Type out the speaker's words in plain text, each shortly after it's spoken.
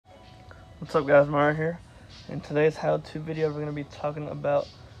What's up guys, Mario here. In today's how-to video we're going to be talking about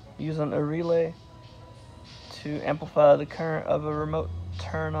using a relay to amplify the current of a remote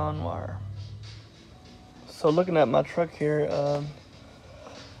turn-on wire. So looking at my truck here,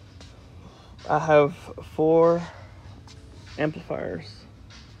 I have 4 amplifiers.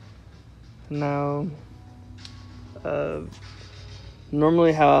 Now,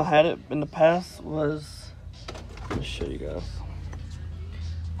 normally how I had it in the past was, let me show you guys,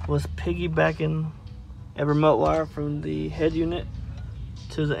 was piggybacking a remote wire from the head unit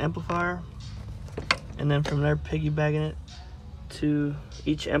to the amplifier, and then from there piggybacking it to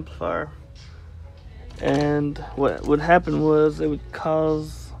each amplifier. And what would happen was it would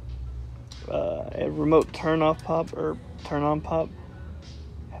cause a remote turn off pop or turn on pop,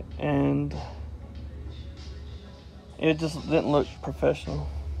 and it just didn't look professional.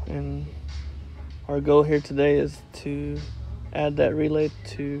 And our goal here today is to add that relay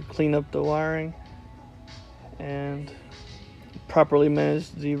to clean up the wiring and properly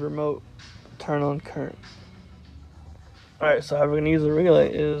manage the remote turn on current. Alright, so how we're going to use the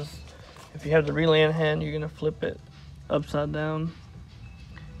relay is, if you have the relay in hand, you're going to flip it upside down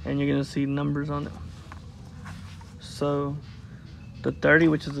and you're going to see numbers on it. So the 30,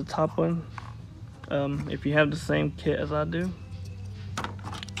 which is the top one, if you have the same kit as I do,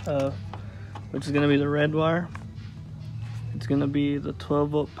 which is going to be the red wire, it's going to be the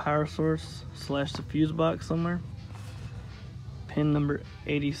 12-volt power source / the fuse box somewhere. Pin number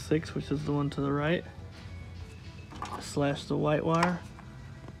 86, which is the one to the right, / the white wire.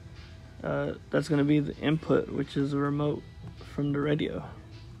 That's going to be the input, which is the remote from the radio,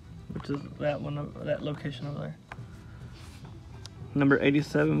 which is that one, that location over there. Number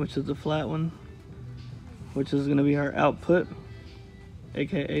 87, which is the flat one, which is going to be our output,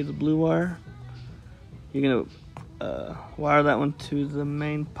 aka the blue wire. You're going to wire that one to the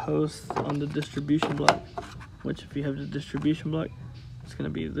main post on the distribution block, which if you have the distribution block, it's going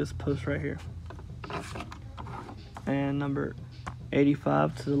to be this post right here. And number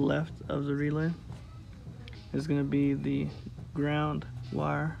 85 to the left of the relay is going to be the ground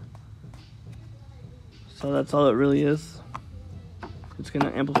wire. So that's all it really is. It's going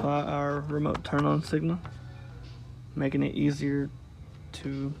to amplify our remote turn on signal, making it easier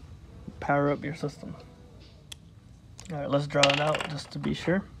to power up your system. Alright, let's draw it out just to be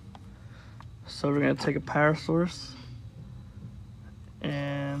sure. So we're going to take a power source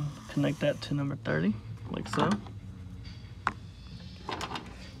and connect that to number 30, like so.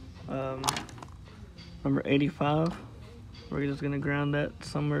 Number 85, we're just going to ground that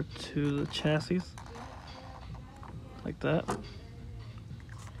somewhere to the chassis, like that.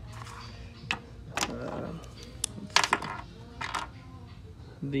 Let's see.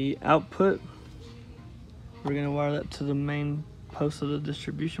 The output, we're going to wire that to the main post of the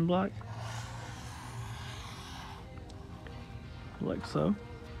distribution block, like so.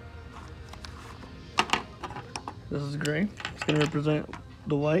 This is gray. It's going to represent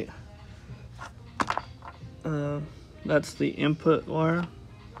the white. That's the input wire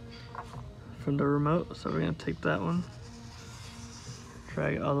from the remote, so we're going to take that one,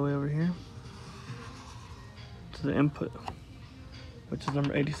 drag it all the way over here to the input, which is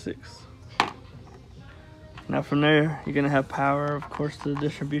number 86. Now from there, you're going to have power, of course, to the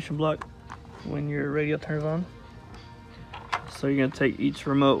distribution block when your radio turns on. So you're going to take each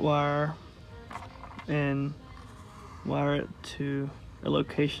remote wire and wire it to a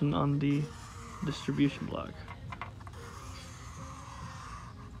location on the distribution block,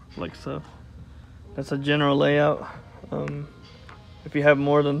 like so. That's a general layout. If you have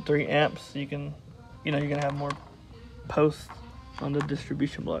more than 3 amps, you're gonna have more posts on the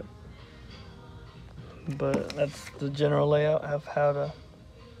distribution block. But that's the general layout of how to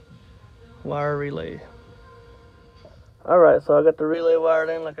wire a relay. Alright, so I got the relay wired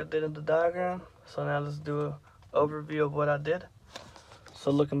in like I did in the diagram. So now let's do an overview of what I did. So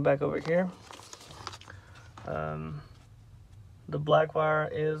looking back over here, the black wire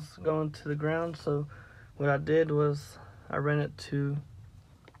is going to the ground. So what I did was I ran it to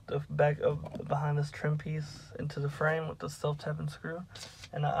the back of behind this trim piece into the frame with the self-tapping screw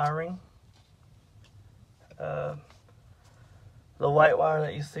and an I-ring. The white wire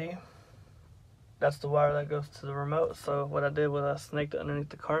that you see, that's the wire that goes to the remote. So what I did was I snaked it underneath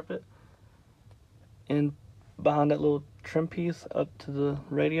the carpet and behind that little trim piece up to the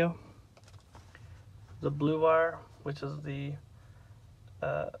radio. The blue wire, which is the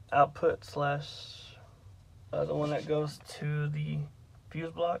output / the one that goes to the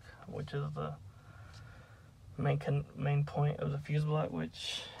fuse block, which is the main point of the fuse block,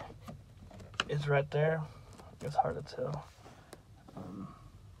 which is right there. It's hard to tell.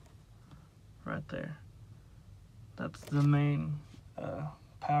 right there. That's the main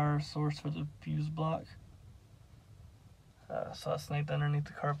power source for the fuse block. So I snaked underneath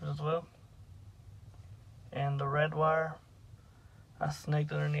the carpet as well. And the red wire, I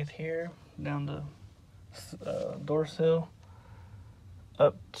snaked underneath here, down the door sill,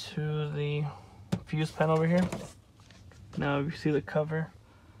 up to the fuse pan over here. Now if you see the cover,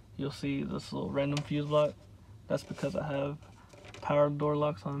 you'll see this little random fuse block. That's because I have power door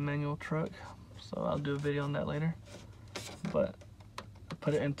locks on a manual truck, so I'll do a video on that later. But I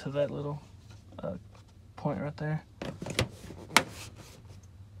put it into that little point right there.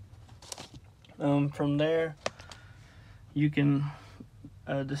 From there, you can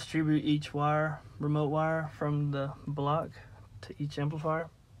distribute each wire, remote wire, from the block to each amplifier,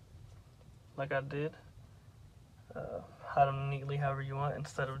 like I did. Hide them neatly however you want,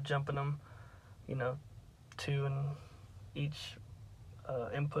 instead of jumping them, you know, two in each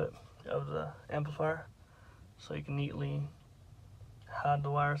input of the amplifier. So you can neatly hide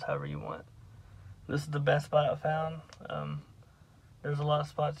the wires however you want. This is the best spot I found. There's a lot of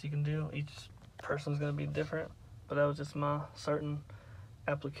spots you can do. Each person's gonna be different, but that was just my certain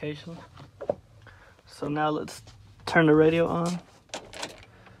application. So now let's turn the radio on.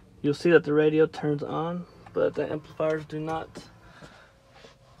 You'll see that the radio turns on, but the amplifiers do not.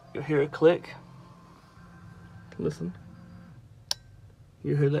 You'll hear a click. Listen.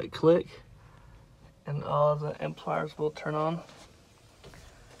 You hear that click, and all the amplifiers will turn on.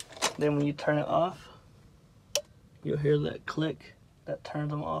 Then when you turn it off, you'll hear that click that turns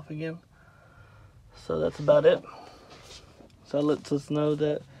them off again. So that's about it. So that lets us know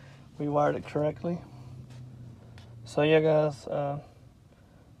that we wired it correctly. So yeah guys,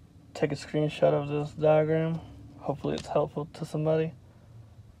 take a screenshot of this diagram. Hopefully it's helpful to somebody.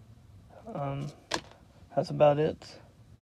 That's about it.